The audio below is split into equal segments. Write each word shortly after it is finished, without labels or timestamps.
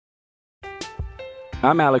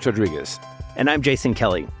I'm Alex Rodriguez. And I'm Jason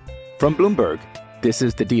Kelly. From Bloomberg, this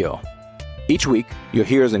is The Deal. Each week, you'll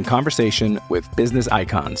hear us in conversation with business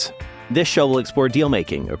icons. This show will explore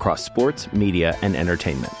deal-making across sports, media, and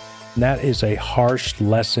entertainment. That is a harsh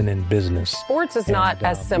lesson in business. Sports is not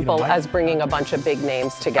as simple as bringing a bunch of big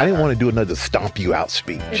names together. I didn't want to do another stomp you out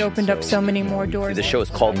speech. It opened up so many more doors. The show is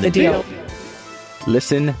called The Deal.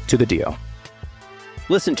 Listen to The Deal.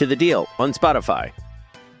 Listen to The Deal on Spotify.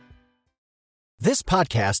 This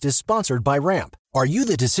podcast is sponsored by Ramp. Are you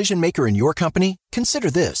the decision maker in your company? Consider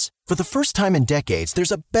this. For the first time in decades,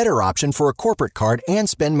 there's a better option for a corporate card and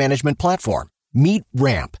spend management platform. Meet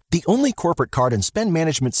Ramp, the only corporate card and spend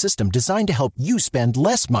management system designed to help you spend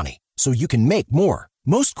less money so you can make more.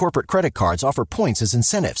 Most corporate credit cards offer points as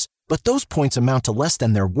incentives, but those points amount to less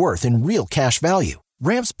than their worth in real cash value.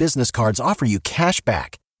 Ramp's business cards offer you cash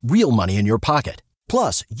back, real money in your pocket.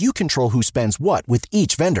 Plus, you control who spends what with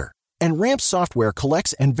each vendor. And Ramp's software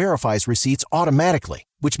collects and verifies receipts automatically,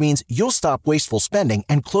 which means you'll stop wasteful spending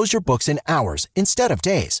and close your books in hours instead of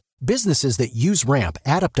days. Businesses that use Ramp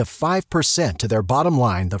add up to 5% to their bottom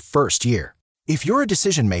line the first year. If you're a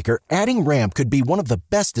decision maker, adding Ramp could be one of the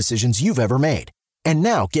best decisions you've ever made. And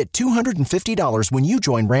now get $250 when you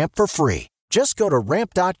join Ramp for free. Just go to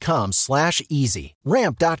ramp.com/easy.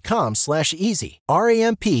 Ramp.com/easy.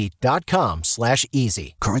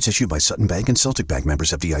 RAMP.com/easy. Cards issued by Sutton Bank and Celtic Bank,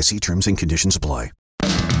 members FDIC. Terms and conditions apply.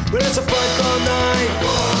 When it's a football night,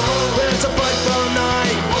 when it's a football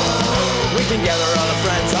night, we can gather all our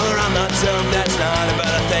friends all around the Zoom. That's not a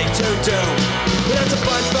better thing to do. When it's a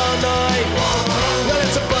football night, when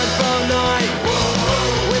it's a football night,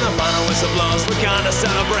 when the final whistle blows, we're gonna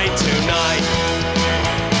celebrate tonight.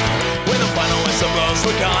 When the final whistle blows,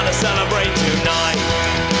 we're gonna celebrate tonight.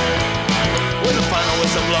 When the final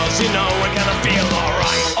whistle blows, you know we're gonna feel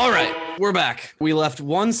alright. Alright, we're back. We left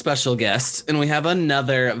one special guest, and we have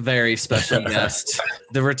another very special guest.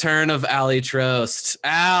 The return of Ali Trost.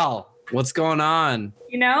 Al, what's going on?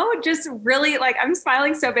 You know, just really, I'm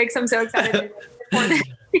smiling so big, so I'm so excited.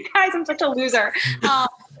 You guys, I'm such a loser.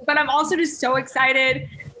 But I'm also just so excited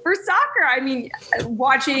for soccer. I mean,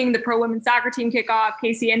 watching the pro women's soccer team kick off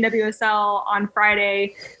KC NWSL on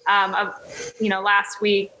Friday last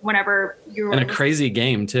week, whenever you were. And a crazy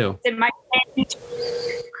game, too. It might be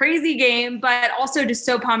crazy game, but also just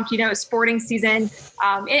so pumped, sporting season.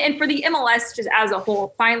 And for the MLS just as a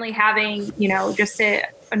whole, finally having, just a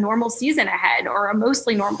normal season ahead, or a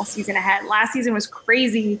mostly normal season ahead. Last season was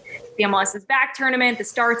crazy. The MLS's back tournament, the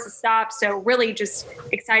starts, the stops. So really just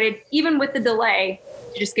excited, even with the delay,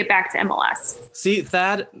 to just get back to MLS. See,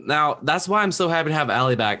 Thad, now that's why I'm so happy to have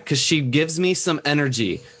Ali back, because she gives me some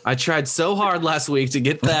energy. I tried so hard last week to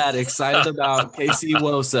get Thad excited about KC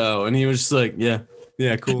Woso, and he was just like, yeah,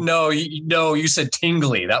 cool. No, you said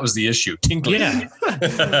tingly. That was the issue. Tingly. Yeah.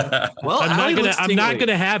 Well, I'm not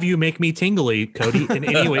gonna have you make me tingly, Cody, in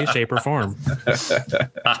any way, shape, or form.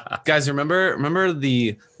 Guys, remember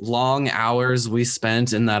the long hours we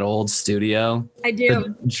spent in that old studio? I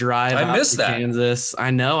do. The drive I out miss to that. Kansas. I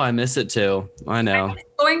know, I miss it too. I know. I'm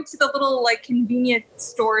going to the little convenience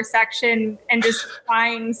store section and just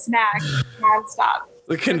buying snacks nonstop.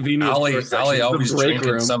 The convenience Ali always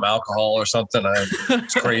drinking some alcohol or something.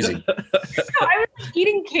 It's crazy. I was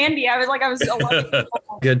eating candy. I was 11.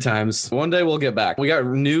 Good times. One day we'll get back. We got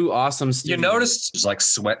new awesome studios. You noticed it's like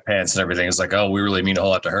sweatpants and everything. It's like, oh, we really mean a whole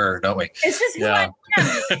lot to her, don't we? It's just who I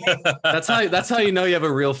am. That's how you know you have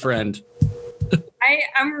a real friend.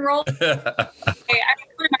 I'm rolling. I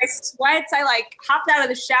put my sweats. I hopped out of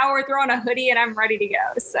the shower, throw on a hoodie, and I'm ready to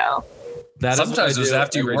go. So sometimes it was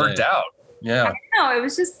after you worked out. Yeah. No, it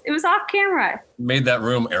was off camera. Made that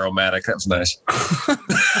room aromatic. That was nice.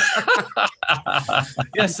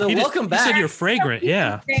 Yeah, so welcome back. You said you're fragrant,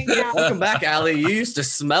 yeah. Welcome back, Ali. You used to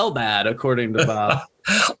smell bad, according to Bob.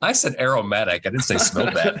 I said aromatic. I didn't say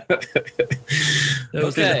smell bad. That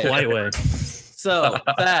was in a polite way. So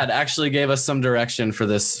Thad actually gave us some direction for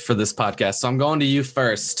this podcast. So I'm going to you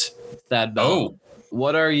first, Thad Bell. Oh.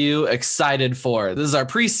 What are you excited for? This is our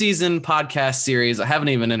preseason podcast series. I haven't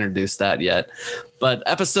even introduced that yet, but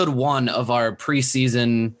episode 1 of our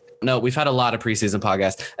preseason. No, we've had a lot of preseason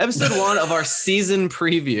podcasts. Episode 1 of our season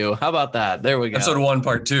preview. How about that? There we go. Episode 1,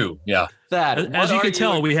 part 2. Yeah. That, as you can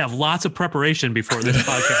tell, we have lots of preparation before this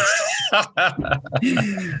podcast.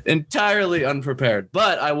 Entirely unprepared,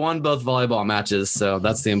 but I won both volleyball matches, so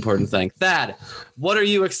that's the important thing. Thad, what are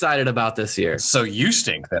you excited about this year? So you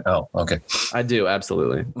stink then. Oh, okay. I do,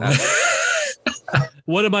 absolutely.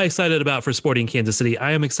 What am I excited about for Sporting Kansas City?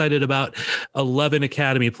 I am excited about 11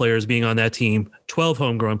 academy players being on that team, 12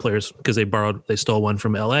 homegrown players because they stole one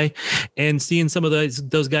from LA, and seeing some of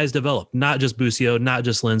those guys develop. Not just Busio, not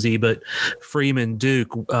just Lindsey, but Freeman,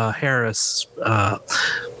 Duke, Harris,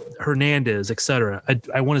 Hernandez, etc.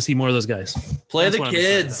 I want to see more of those guys. Play the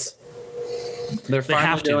kids. They're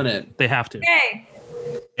finally doing it. They have to. Hey.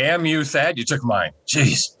 Damn you, Thad! You took mine.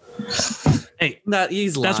 Jeez. Hey,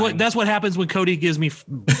 he's lying. That's what happens when Cody gives me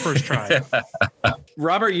first try.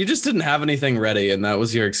 Robert, you just didn't have anything ready, and that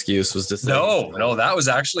was your excuse, was to say. No, that was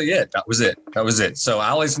actually it. That was it. So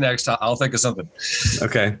Allie's next. I'll think of something.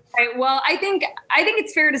 Okay. All right, well, I think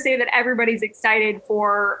it's fair to say that everybody's excited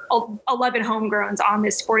for 11 homegrowns on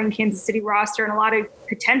this Sporting Kansas City roster, and a lot of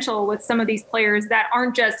potential with some of these players that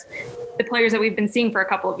aren't just the players that we've been seeing for a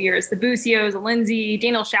couple of years. The Busios, the Lindsey,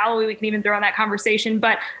 Daniel Shallowy, we can even throw in that conversation.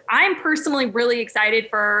 But I'm personally really excited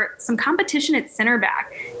for some competition at center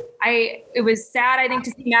back. It was sad, I think,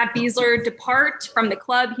 to see Matt Besler depart from the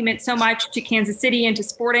club. He meant so much to Kansas City and to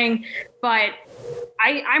Sporting, but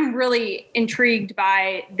I'm really intrigued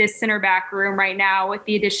by this center back room right now with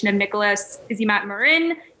the addition of Nicholas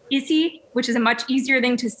Izimat-Marin, which is a much easier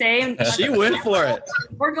thing to say. She went for it.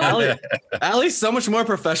 We're going. Allie's so much more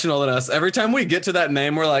professional than us. Every time we get to that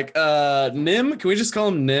name, we're like, Nim? Can we just call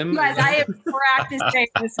him Nim? Guys, I have practiced saying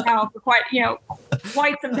this now for quite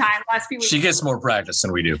some time, last few weeks. She gets more practice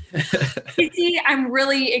than we do. I'm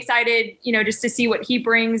really excited, just to see what he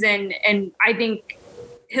brings, and I think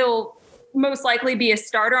he'll most likely be a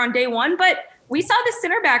starter on day one. But we saw the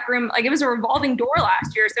center back room, like it was a revolving door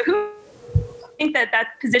last year. So who think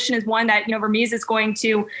that position is one that, Vermees is going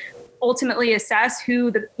to ultimately assess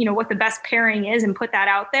who what the best pairing is and put that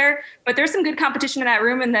out there. But there's some good competition in that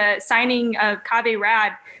room, and the signing of Kave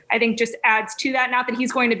Rad, I think, just adds to that. Not that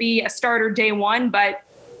he's going to be a starter day one, but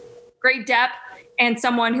great depth and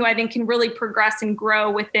someone who I think can really progress and grow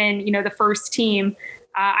within, the first team.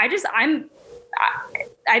 I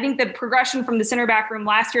think the progression from the center back room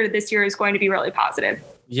last year to this year is going to be really positive.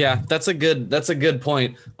 Yeah, that's a good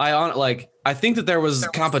point. I think that there was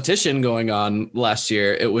competition going on last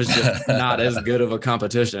year. It was just not as good of a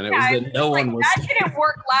competition. It was that no one was. That didn't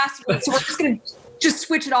work last week, so we're just going to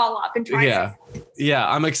switch it all up and try. Yeah.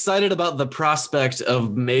 I'm excited about the prospect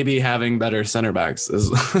of maybe having better center backs.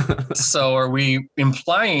 So are we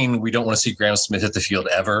implying we don't want to see Graham Smith hit the field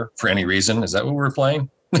ever for any reason? Is that what we're implying?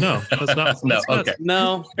 No, that's not. No, okay.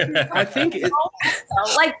 No, I think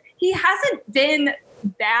he hasn't been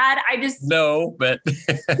bad. But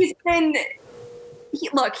he's been.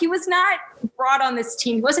 He was not brought on this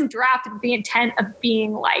team. He wasn't drafted with the intent of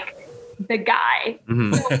being like the guy.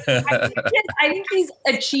 Mm-hmm. So I think he's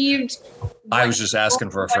achieved. I was just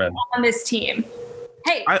asking for a friend on this team.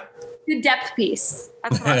 Hey, good depth piece.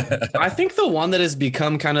 That's what I think the one that has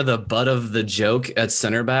become kind of the butt of the joke at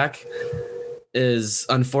center back is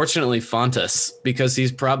unfortunately Fontas, because he's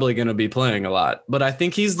probably going to be playing a lot. But I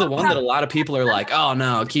think he's the one that a lot of people are like, oh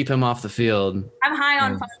no, keep him off the field. I'm high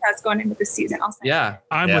on Fontas going into this season. I'll say. Yeah.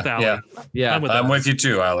 I'm with Allie. Yeah. I'm with you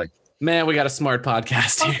too, Allie. Man, we got a smart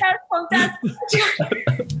podcast here.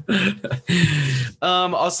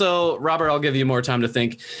 Also, Robert, I'll give you more time to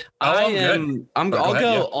think. I'll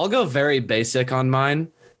go very basic on mine.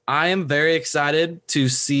 I am very excited to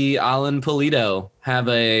see Alan Pulido have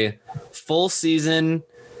a full season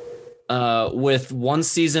with one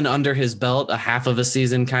season under his belt, a half of a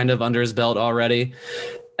season kind of under his belt already.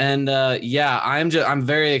 And I'm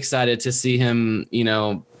very excited to see him,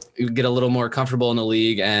 get a little more comfortable in the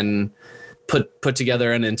league and put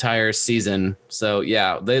together an entire season. So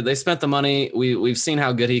yeah, they spent the money. We've seen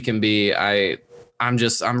how good he can be.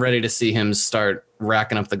 I'm ready to see him start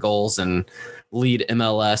racking up the goals and lead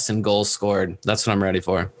MLS in goals scored. That's what I'm ready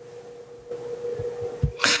for.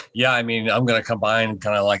 Yeah, I mean, I'm going to combine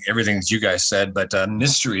kind of like everything that you guys said, but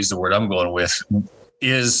mystery is the word I'm going with.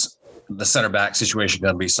 Is the center back situation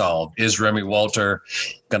going to be solved? Is Remy Walter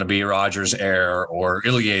going to be Rogers' heir or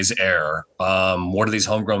Ilie's heir? What are these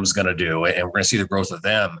homegrowns going to do? And we're going to see the growth of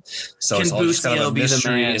them. So Can it's all just kind of a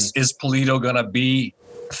mystery. Is Pulido going to be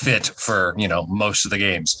fit for most of the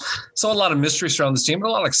games? So a lot of mystery surrounding this team, but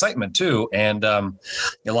a lot of excitement too, and a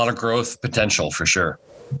lot of growth potential for sure.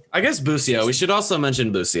 I guess Busio. We should also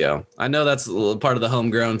mention Busio. I know that's part of the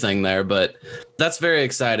homegrown thing there, but that's very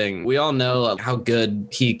exciting. We all know how good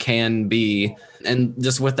he can be, and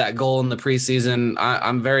just with that goal in the preseason,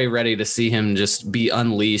 I'm very ready to see him just be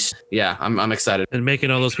unleashed. Yeah, I'm excited. And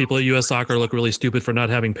making all those people at U.S. Soccer look really stupid for not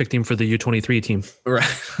having picked him for the U23 team. Right.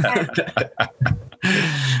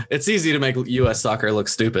 It's easy to make U.S. Soccer look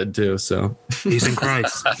stupid too. So he's in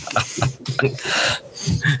Christ.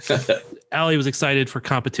 Allie was excited for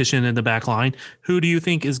competition in the back line. Who do you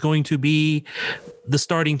think is going to be the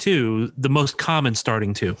starting two, the most common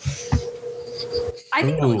starting two? I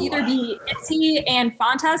think it will either be Issy and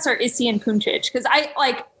Fontas or Issy and Puncic. Because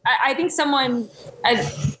I think someone,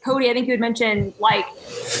 Cody, I think you had mentioned like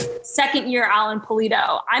second year Alan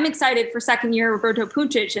Polito. I'm excited for second year Roberto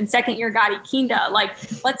Puncic and second year Gadi Kinda. Like,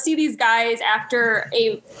 let's see these guys after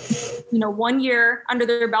a 1 year under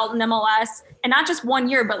their belt in MLS, and not just 1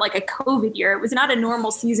 year, but like a COVID year. It was not a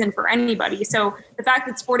normal season for anybody. So the fact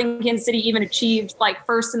that Sporting Kansas City even achieved like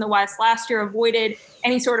first in the West last year, avoided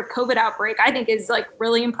any sort of COVID outbreak, I think is like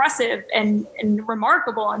really impressive and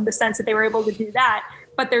remarkable in the sense that they were able to do that.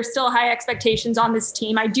 But there's still high expectations on this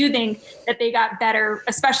team. I do think that they got better,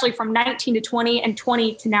 especially from 19 to 20 and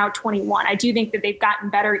 20 to now 21. I do think that they've gotten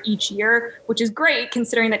better each year, which is great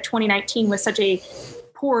considering that 2019 was such a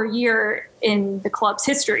poor year in the club's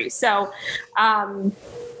history. So,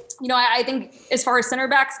 I think as far as center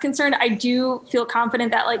backs concerned, I do feel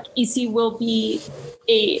confident that like Issy will be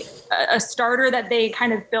a starter that they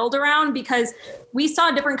kind of build around, because we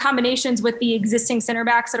saw different combinations with the existing center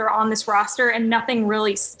backs that are on this roster and nothing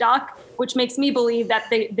really stuck, which makes me believe that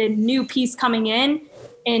the new piece coming in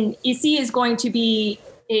and Issy is going to be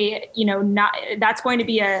that's going to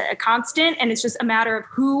be a constant. And it's just a matter of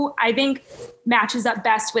who I think matches up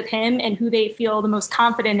best with him and who they feel the most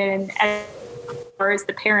confident in as far as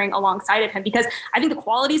the pairing alongside of him, because I think the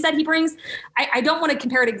qualities that he brings, I don't want to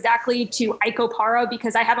compare it exactly to Iko Para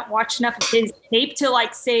because I haven't watched enough of his tape to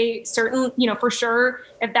like say certain, for sure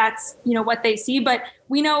if that's, what they see, but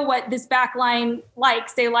we know what this back line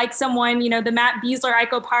likes. They like someone, the Matt Besler,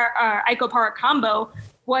 Iko Para combo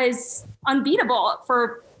was unbeatable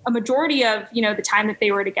for a majority of, the time that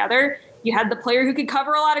they were together. You had the player who could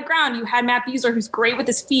cover a lot of ground. You had Matt Besler, who's great with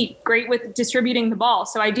his feet, great with distributing the ball.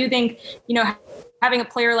 So I do think, having a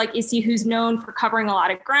player like Issy who's known for covering a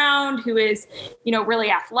lot of ground, who is,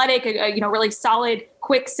 really athletic, really solid,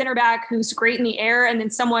 quick center back who's great in the air, and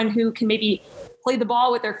then someone who can maybe play the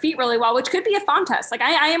ball with their feet really well, which could be a Fontas. Like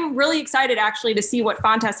I am really excited actually to see what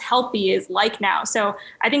Fontas healthy is like now. So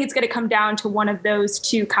I think it's going to come down to one of those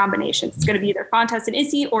two combinations. It's going to be either Fontas and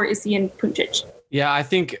Issy or Issy and Puncic. Yeah, I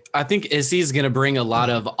think Issy's going to bring a lot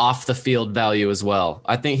of off the field value as well.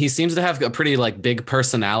 I think he seems to have a pretty like big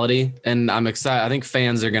personality, and I'm excited. I think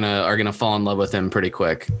fans are gonna fall in love with him pretty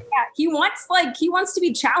quick. Yeah, he wants to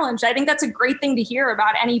be challenged. I think that's a great thing to hear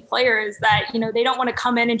about any player is that, they don't want to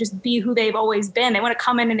come in and just be who they've always been. They want to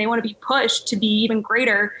come in and they want to be pushed to be even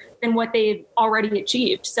greater than what they've already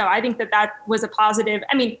achieved. So I think that was a positive.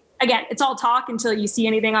 I mean, again, it's all talk until you see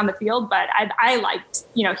anything on the field, but I liked,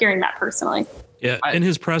 hearing that personally. Yeah, in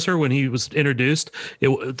his presser when he was introduced,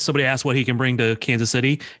 somebody asked what he can bring to Kansas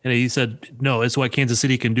City, and he said, "No, it's what Kansas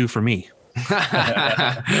City can do for me."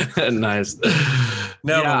 Nice.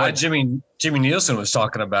 No, but what Jimmy Nielsen was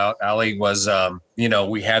talking about, Ali, was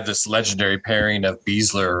we had this legendary pairing of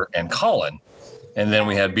Besler and Colin, and then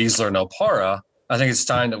we had Besler and Opara. I think it's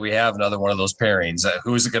time that we have another one of those pairings.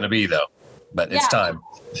 Who is it going to be though? But it's time.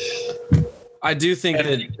 I do think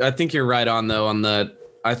I think you're right on though on the.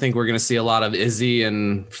 I think we're going to see a lot of Issy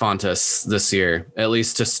and Fontas this year, at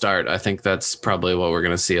least to start. I think that's probably what we're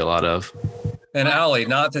going to see a lot of. And Allie,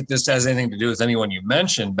 not that this has anything to do with anyone you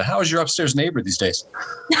mentioned, but how is your upstairs neighbor these days?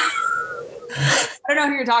 I don't know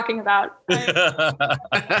who you're talking about. But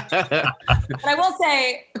I will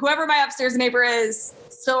say, whoever my upstairs neighbor is,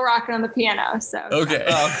 still rocking on the piano. So okay.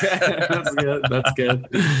 That's good. That's good.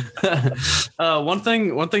 One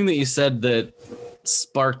thing that you said that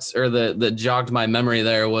sparked or that jogged my memory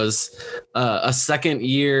there was a second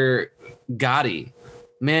year Gotti.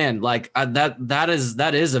 Man, like that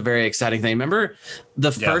is a very exciting thing. Remember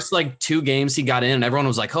the first like 2 games he got in and everyone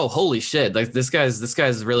was like, "Oh, holy shit. Like this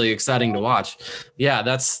guy's really exciting to watch." Yeah,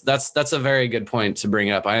 that's a very good point to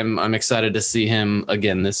bring up. I'm excited to see him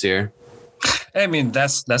again this year. I mean,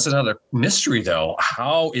 that's another mystery though.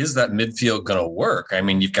 How is that midfield going to work? I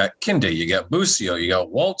mean, you've got Kinda, you got Busio, you got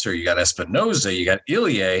Walter, you got Espinoza, you got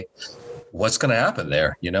Ilie. What's going to happen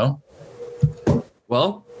there,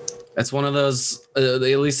 Well, it's one of those, at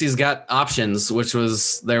least he's got options,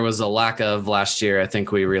 there was a lack of last year, I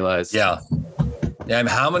think we realized. Yeah. And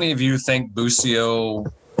how many of you think Busio,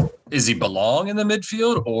 is he belong in the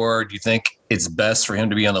midfield, or do you think it's best for him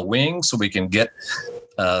to be on the wing so we can get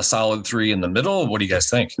a solid 3 in the middle? What do you guys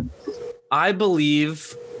think? I'm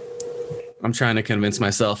trying to convince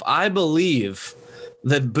myself. I believe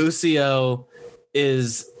that Busio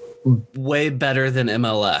is way better than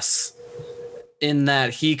MLS in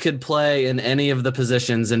that he could play in any of the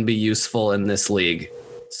positions and be useful in this league.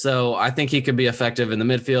 So I think he could be effective in the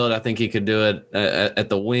midfield. I think he could do it at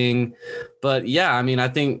the wing. But yeah, I mean, I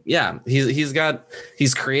think, yeah, he's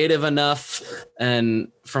creative enough. And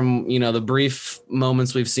from, the brief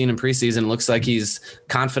moments we've seen in preseason, it looks like he's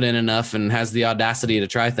confident enough and has the audacity to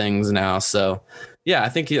try things now. So yeah, I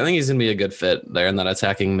think he's going to be a good fit there in that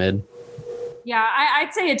attacking mid. Yeah,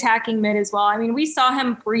 I'd say attacking mid as well. I mean, we saw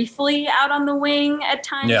him briefly out on the wing at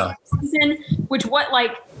times last season, which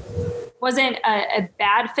wasn't a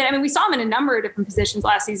bad fit. I mean, we saw him in a number of different positions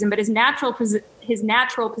last season, but his natural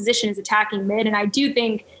position is attacking mid. And I do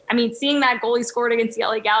think, I mean, seeing that goal he scored against the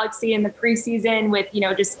LA Galaxy in the preseason with,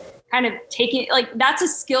 just kind of taking, that's a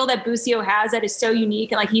skill that Busio has that is so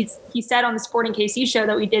unique. And he said on the Sporting KC show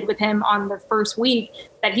that we did with him on the first week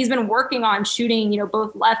that he's been working on shooting,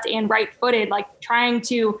 both left and right footed, trying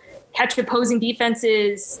to catch opposing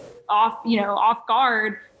defenses off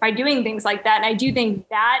guard by doing things like that. And I do think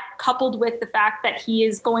that, coupled with the fact that he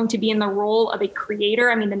is going to be in the role of a creator,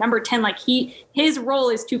 I mean, the number 10, his role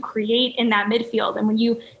is to create in that midfield. And when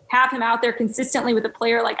you have him out there consistently with a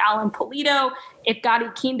player like Alan Pulido, if Gadi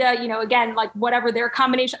Kinda, again, whatever their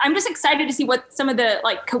combination, I'm just excited to see what some of the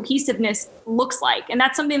cohesiveness looks like. And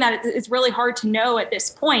that's something that is really hard to know at this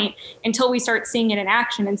point until we start seeing it in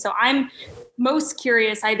action. And so I'm most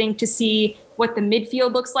curious, I think, to see what the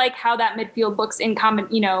midfield looks like, how that midfield looks in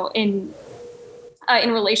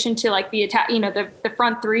relation to the attack, the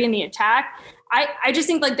front three in the attack. I just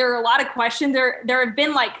think there are a lot of questions. There have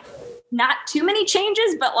been not too many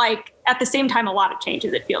changes, but at the same time, a lot of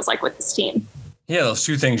changes, it feels like, with this team. Yeah, those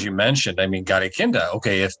two things you mentioned. I mean, Gadi Kinda.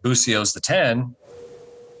 Okay, if Busio's the 10,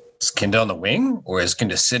 is Kinda on the wing, or is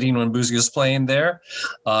Kinda sitting when Busio's playing there?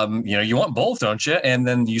 You want both, don't you? And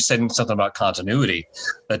then you said something about continuity.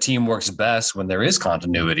 The team works best when there is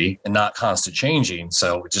continuity and not constant changing.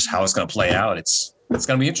 So just how it's going to play out, it's going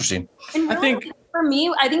to be interesting. And really, I think for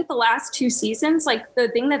me, the last two seasons, the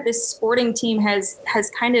thing that this Sporting team has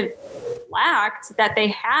kind of lacked that they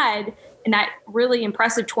had in that really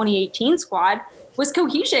impressive 2018 squad was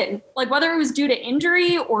cohesion. Whether it was due to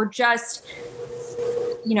injury or just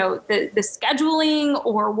the scheduling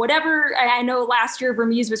or whatever. I know last year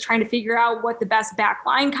Vermes was trying to figure out what the best back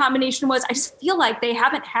line combination was. I just feel like they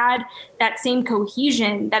haven't had that same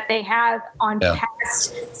cohesion that they have on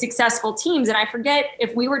past successful teams. And I forget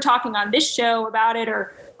if we were talking on this show about it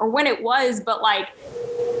or when it was, but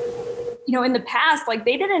in the past,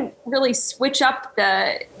 they didn't really switch up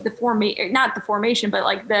the formation, not the formation,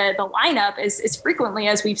 but the lineup as frequently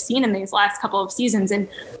as we've seen in these last couple of seasons. And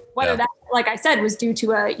whether that, like I said, was due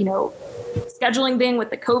to a, scheduling thing with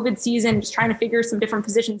the COVID season, just trying to figure some different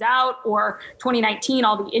positions out, or 2019,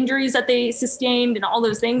 all the injuries that they sustained and all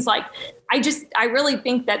those things. I really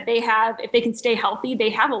think that they have, if they can stay healthy, they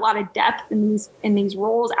have a lot of depth in these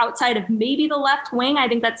roles outside of maybe the left wing. I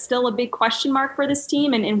think that's still a big question mark for this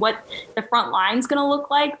team and what the front line's going to look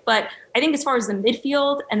like. But I think as far as the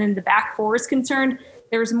midfield and then the back four is concerned,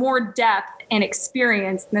 there's more depth and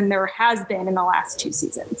experience than there has been in the last two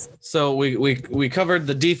seasons. So we covered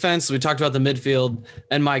the defense. We talked about the midfield,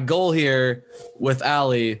 and my goal here with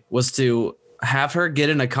Allie was to have her get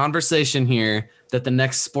in a conversation here that the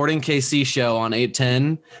next Sporting KC show on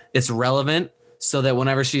 810, it's relevant, so that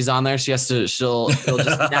whenever she's on there, she'll just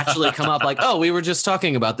naturally come up oh, we were just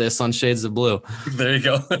talking about this on Shades of Blue. There you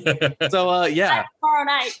go. So yeah, tomorrow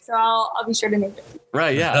night. So I'll be sure to name it.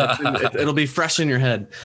 Right. Yeah. It'll be fresh in your head.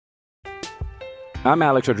 I'm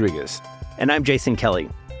Alex Rodriguez. And I'm Jason Kelly.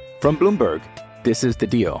 From Bloomberg, this is The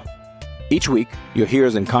Deal. Each week, you'll hear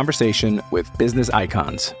us in conversation with business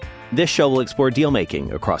icons. This show will explore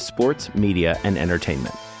deal-making across sports, media, and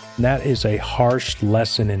entertainment. That is a harsh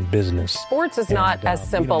lesson in business. Sports is not as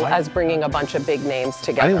simple as bringing a bunch of big names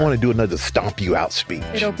together. I didn't want to do another stomp you out speech.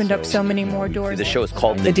 It opened up so many more doors. The show is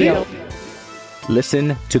called The Deal.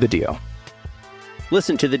 Listen to The Deal.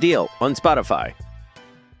 Listen to The Deal on Spotify.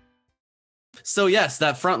 So yes,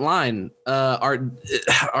 that front line.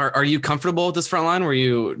 Are you comfortable with this front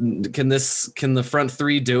line? Can the front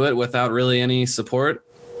three do it without really any support?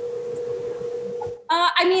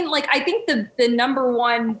 I think the number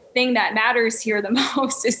one thing that matters here the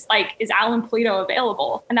most is Alan Pulido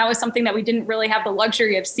available? And that was something that we didn't really have the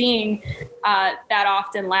luxury of seeing that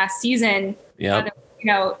often last season. Yeah.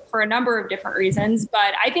 For a number of different reasons.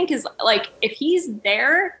 But I think if he's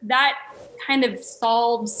there, that kind of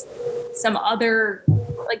solves some other,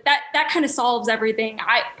 that kind of solves everything.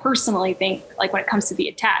 I personally think when it comes to the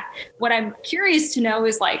attack. What I'm curious to know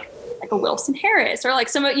is a Wilson Harris or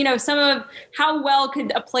some of how well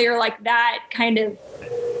could a player like that kind of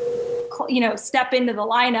step into the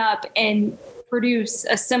lineup and produce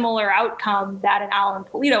a similar outcome that an Alan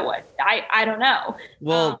Pulido would. I don't know.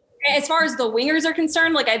 Well, as far as the wingers are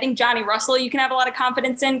concerned, like I think Johnny Russell, you can have a lot of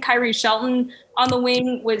confidence in. Kyrie Shelton on the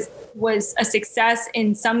wing was a success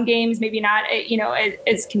in some games, maybe not,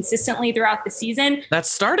 as consistently throughout the season. That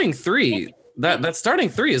starting three, that starting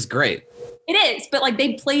three is great. It is, but like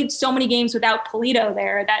they played so many games without Pulido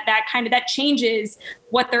there that changes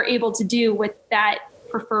what they're able to do with that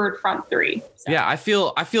preferred front three. So. Yeah, I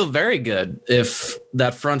feel very good if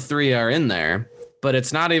that front three are in there. But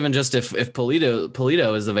it's not even just if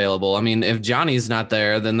Pulido is available. I mean, if Johnny's not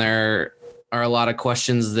there, then there are a lot of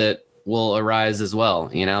questions that will arise as well.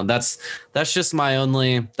 That's just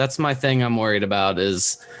that's my thing I'm worried about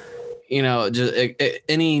is, just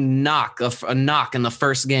any knock in the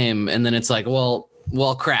first game. And then it's like, well,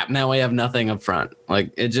 crap. Now we have nothing up front.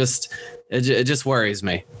 Like it just worries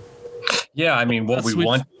me. Yeah. I mean, what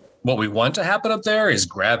we want to happen up there is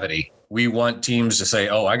gravity. We want teams to say,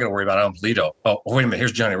 oh, I got to worry about Alan Pulido. Oh, wait a minute.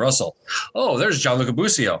 Here's Johnny Russell. Oh, there's Gianluca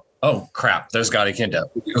Busio. Oh, crap. There's Gadi Kinda.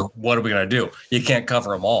 What are we going to do? You can't cover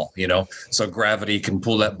them all, So gravity can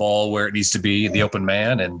pull that ball where it needs to be, the open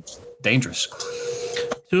man, and dangerous.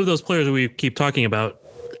 Two of those players that we keep talking about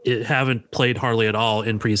haven't played hardly at all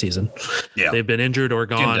in preseason. Yeah. They've been injured or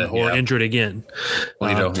gone Kinda, or injured again.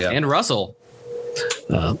 Pulido, And Russell.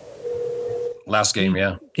 Last game,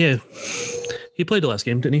 yeah. Yeah. He played the last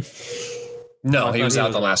game, didn't he? No, he was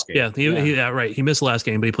out the last game. Yeah, right. He missed the last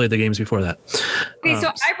game, but he played the games before that. Okay, so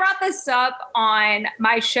I brought this up on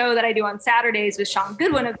my show that I do on Saturdays with Sean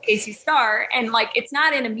Goodwin of KC Star, and like it's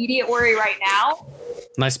not an immediate worry right now.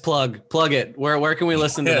 Nice plug. Plug it. Where can we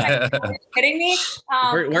listen to that? Are you kidding me?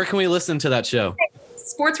 Where can we listen to that show?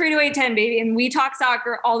 Sports Radio 810, baby, and we talk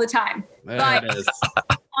soccer all the time. There but it is.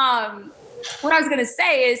 what I was going to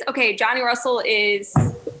say is, okay, Johnny Russell is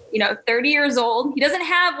 30 years old. He doesn't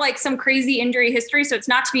have like some crazy injury history, so it's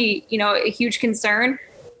not to be, a huge concern.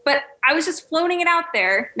 But I was just floating it out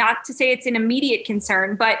there, not to say it's an immediate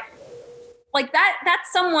concern, but like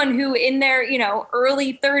that's someone who in their,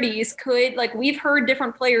 early 30s could, like we've heard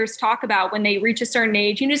different players talk about when they reach a certain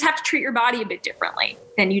age, you just have to treat your body a bit differently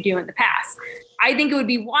than you do in the past. I think it would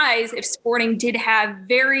be wise if Sporting did have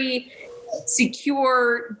very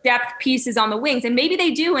secure depth pieces on the wings, and maybe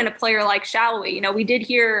they do in a player like Shallowy. We did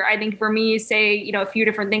hear, I think, Vermees say, a few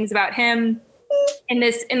different things about him in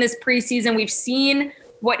this preseason. We've seen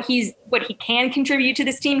what he can contribute to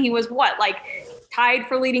this team. He was tied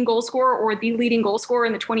for leading goal scorer or the leading goal scorer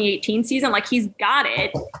in the 2018 season. Like he's got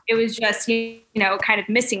it. It was just, kind of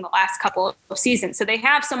missing the last couple of seasons. So they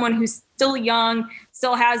have someone who's still young,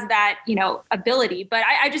 still has that, ability. But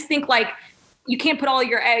I just think you can't put all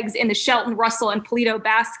your eggs in the Shelton, Russell, and Pulido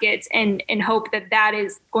baskets and hope that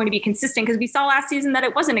is going to be consistent, because we saw last season that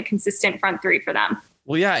it wasn't a consistent front three for them.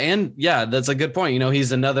 Well, yeah, that's a good point.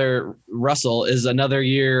 Russell is another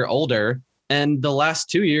year older, and the last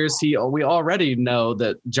 2 years we already know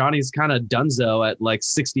that Johnny's kind of donezo at like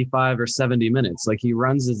 65 or 70 minutes. Like he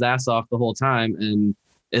runs his ass off the whole time and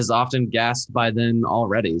is often gassed by then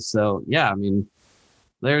already. So yeah, I mean,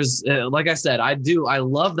 there's like I said, I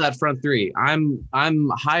love that front three. I'm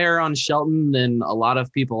higher on Shelton than a lot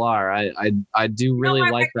of people are. I do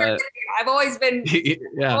really like that. I've always been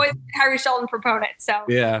always Kyrie Shelton proponent. So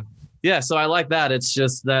yeah. So I like that. It's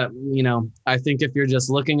just that I think if you're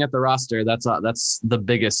just looking at the roster, that's the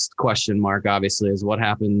biggest question mark. Obviously, is what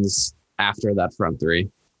happens after that front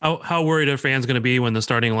three. How worried are fans going to be when the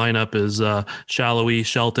starting lineup is Shallowy,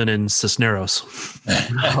 Shelton, and Cisneros?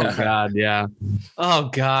 Oh God, yeah. Oh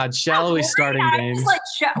God, Shallowy starting games.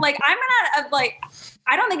 I'm not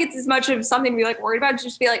I don't think it's as much of something to be worried about.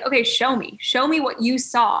 Just be like, okay, show me what you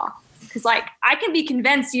saw, because I can be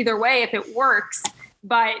convinced either way if it works.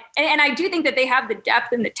 But and I do think that they have the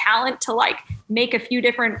depth and the talent to make a few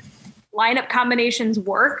different lineup combinations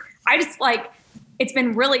work. I just it's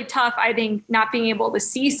been really tough, I think, not being able to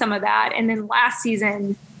see some of that. And then last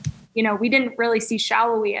season, we didn't really see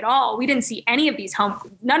Shallowy at all. We didn't see any of these some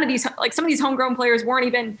of these homegrown players weren't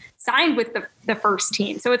even signed with the first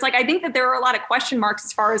team. So it's I think that there are a lot of question marks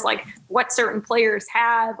as far as what certain players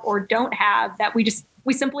have or don't have that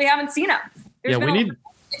we simply haven't seen them.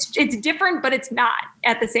 It's different, but it's not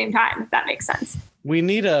at the same time, if that makes sense. We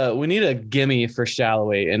need a gimme for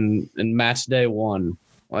Shallowy in match day 1.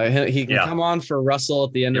 He can come on for Russell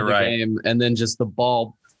at the end of the game, and then just the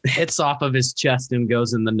ball hits off of his chest and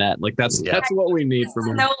goes in the net. That's what we need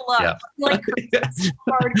from him. No look.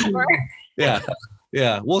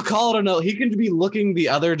 Yeah. We'll call it a no. He can be looking the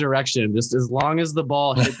other direction, just as long as the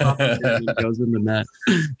ball hits off his chest and goes in the net.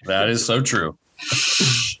 That is so true.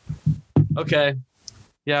 Okay.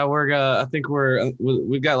 Yeah, I think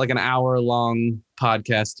we've got like an hour long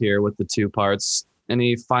podcast here with the 2 parts.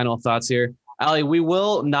 Any final thoughts here? Allie, we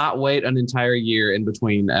will not wait an entire year in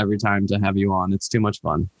between every time to have you on. It's too much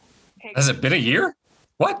fun. Has it been a year?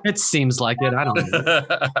 What? It seems like it. I don't know.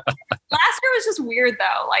 Last year was just weird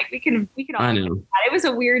though. Like we can all I know. admit that. It was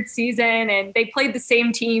a weird season and they played the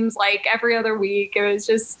same teams like every other week. It was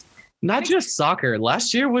just not just soccer.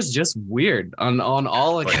 Last year was just weird on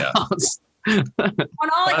all accounts. on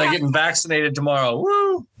all accounts. Getting vaccinated tomorrow.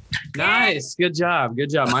 Woo! Nice. Good job.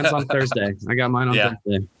 Mine's on Thursday. I got mine on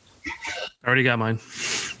Thursday. Already got mine.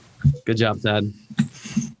 Good job, Ted.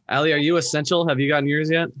 Allie, are you essential? Have you gotten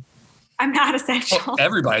yours yet? I'm not essential. Well,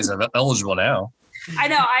 everybody's eligible now. I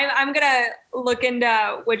know. I'm gonna look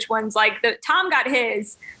into which ones. Like Tom got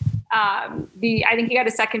his. I think he got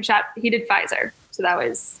a second shot. He did Pfizer, so that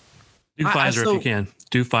was. Do Pfizer if you can.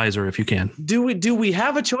 Do Pfizer if you can. Do we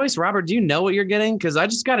have a choice, Robert? Do you know what you're getting? Because I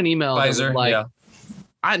just got an email. Pfizer, yeah.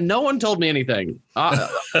 No one told me anything.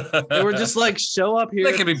 They were just like, show up here.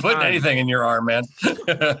 They could be putting anything in your arm, man.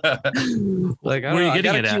 Like, where are you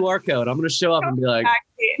getting I got a QR code. I'm going to show up and be like,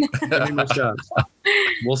 give me my shot.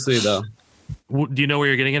 We'll see, though. Do you know where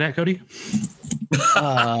you're getting it at, Cody?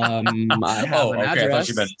 I have an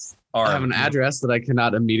address. I have an address that I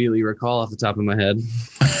cannot immediately recall off the top of my head.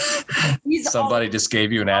 Somebody just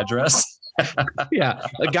gave you an address? Yeah,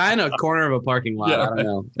 a guy in a corner of a parking lot. Yeah. I don't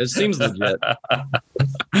know. It seems legit.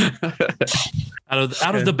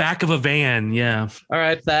 out of the back of a van. Yeah. All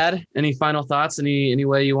right, Thad. Any final thoughts? Any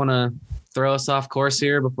way you want to throw us off course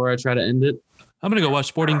here before I try to end it? I'm gonna go watch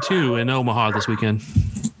Sporting 2 in Omaha this weekend.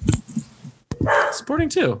 Sporting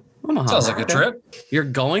 2, Omaha. Sounds like a trip. You're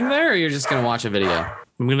going there, or you're just gonna watch a video?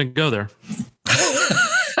 I'm gonna go there.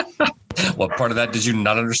 What part of that did you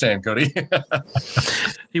not understand, Cody?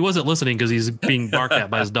 He wasn't listening because he's being barked at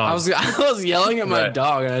by his dog. I was yelling at my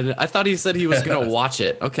dog. I thought he said he was going to watch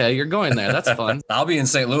it. Okay, you're going there. That's fun. I'll be in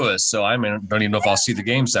St. Louis, so don't even know if I'll see the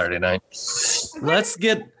game Saturday night.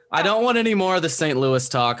 I don't want any more of the St. Louis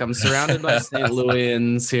talk. I'm surrounded by St.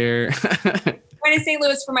 Louisans here. Going to St.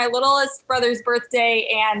 Louis for my littlest brother's birthday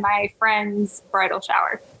and my friend's bridal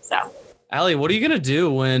shower. So, Allie, what are you going to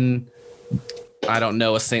do when... I don't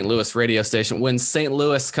know, a St. Louis radio station, when St.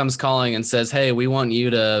 Louis comes calling and says, hey, we want you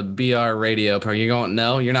to be our radio pro? You're going,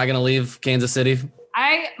 no, you're not going to leave Kansas City?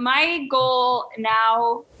 My goal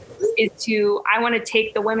now is I want to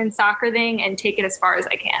take the women's soccer thing and take it as far as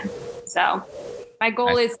I can. So my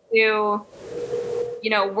goal is to,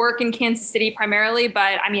 work in Kansas City primarily,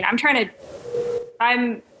 but I mean,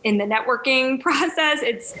 I'm in the networking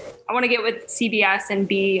process. I want to get with CBS and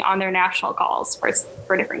be on their national calls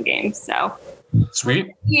for different games. So sweet.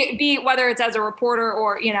 Be whether it's as a reporter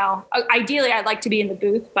or, ideally I'd like to be in the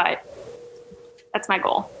booth, but that's my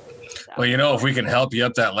goal. So. Well, if we can help you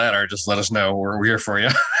up that ladder, just let us know. We're here for you.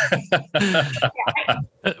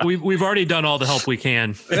 We've already done all the help we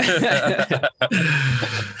can. Shut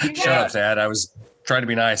up, Dad. I was trying to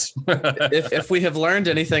be nice. If we have learned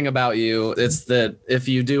anything about you, it's that if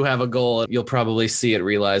you do have a goal, you'll probably see it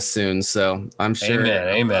realized soon. So I'm sure.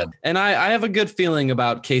 Amen. And I have a good feeling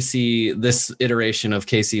about Casey, this iteration of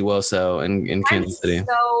Casey Woso in Kansas City.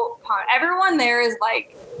 So everyone there is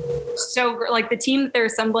like the team that they're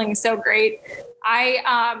assembling is so great.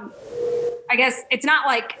 I guess it's not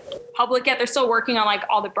like public yet. They're still working on like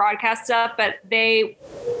all the broadcast stuff, but they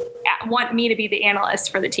want me to be the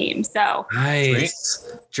analyst for the team. So nice.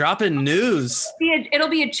 Dropping news. It'll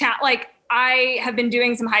be a chat. Like I have been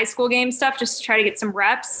doing some high school game stuff just to try to get some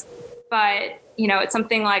reps, but it's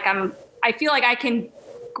something like I feel like I can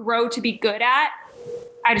grow to be good at.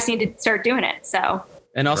 I just need to start doing it. So.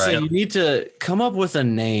 And also, you need to come up with a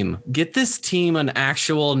name. Get this team an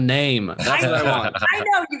actual name. That's what I want. I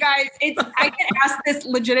know, you guys. I get asked this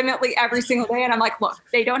legitimately every single day, and I'm like, look,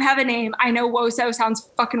 they don't have a name. I know Woso sounds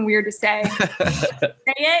fucking weird to say. Say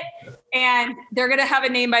it, and they're gonna have a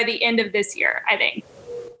name by the end of this year, I think.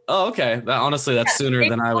 Oh, okay. Honestly, that's sooner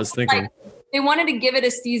than I was thinking. They wanted to give it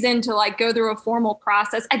a season to go through a formal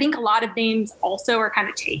process. I think a lot of names also are kind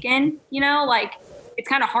of taken. It's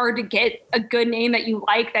kind of hard to get a good name that you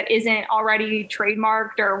like that isn't already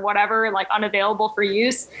trademarked or whatever, unavailable for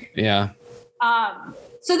use. Yeah.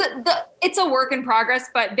 So it's a work in progress,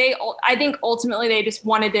 but I think ultimately they just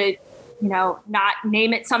wanted to, not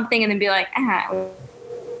name it something and then be like,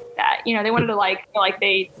 that, they wanted to feel like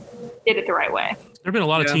they did it the right way. There have been a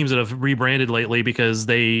lot of teams that have rebranded lately because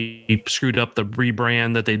they screwed up the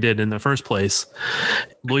rebrand that they did in the first place.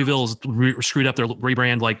 Louisville's screwed up their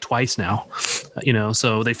rebrand twice now,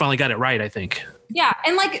 so they finally got it right, I think. Yeah.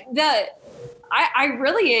 And I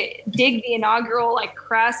really dig the inaugural like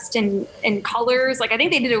crest and colors. Like I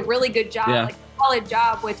think they did a really good job, like a solid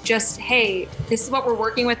job with just, hey, this is what we're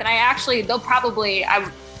working with. And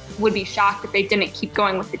I would be shocked if they didn't keep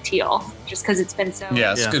going with the teal, just because it's been so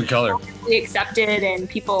it's good color, accepted, and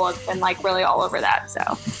people have been like really all over that. So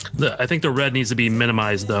I think the red needs to be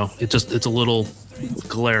minimized though. It's a little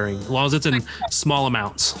glaring, as long as it's in small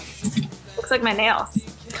amounts. Looks like my nails.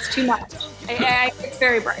 It's too much. It's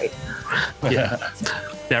very bright. Yeah,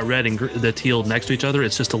 that red and the teal next to each other,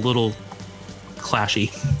 it's just a little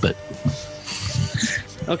clashy, but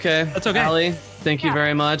okay. That's okay. Allie, thank you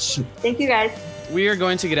very much. Thank you guys. We are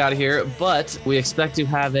going to get out of here, but we expect to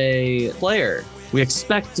have a player. We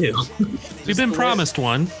expect to. We've been promised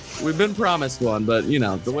one. We've been promised one, but you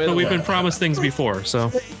know, the way we've been promised things before,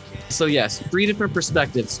 so. So yes, 3 different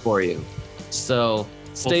perspectives for you. So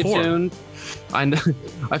stay tuned. I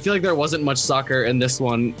feel like there wasn't much soccer in this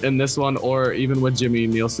one, or even with Jimmy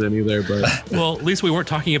Nielsen either. But well, at least we weren't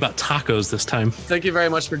talking about tacos this time. Thank you very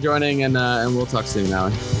much for joining, and we'll talk soon,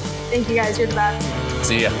 Allie. Thank you guys. You're the best.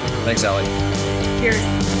 See ya. Thanks, Allie. Cheers.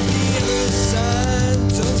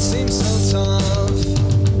 Don't seem so tough,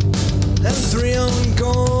 and 3 own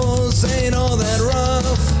goals ain't all that rough.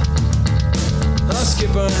 Our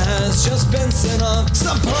skipper has just been sent off.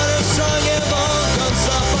 Some punter strong and ball comes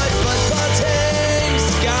off. My football team's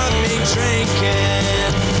got me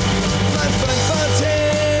drinking. My football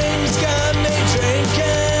team's got me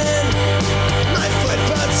drinking. My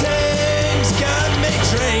football team's got me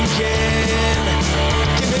drinking.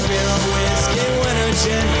 Give me beer or whiskey, wine or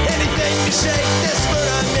gin, anything to shake this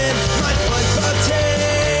foot.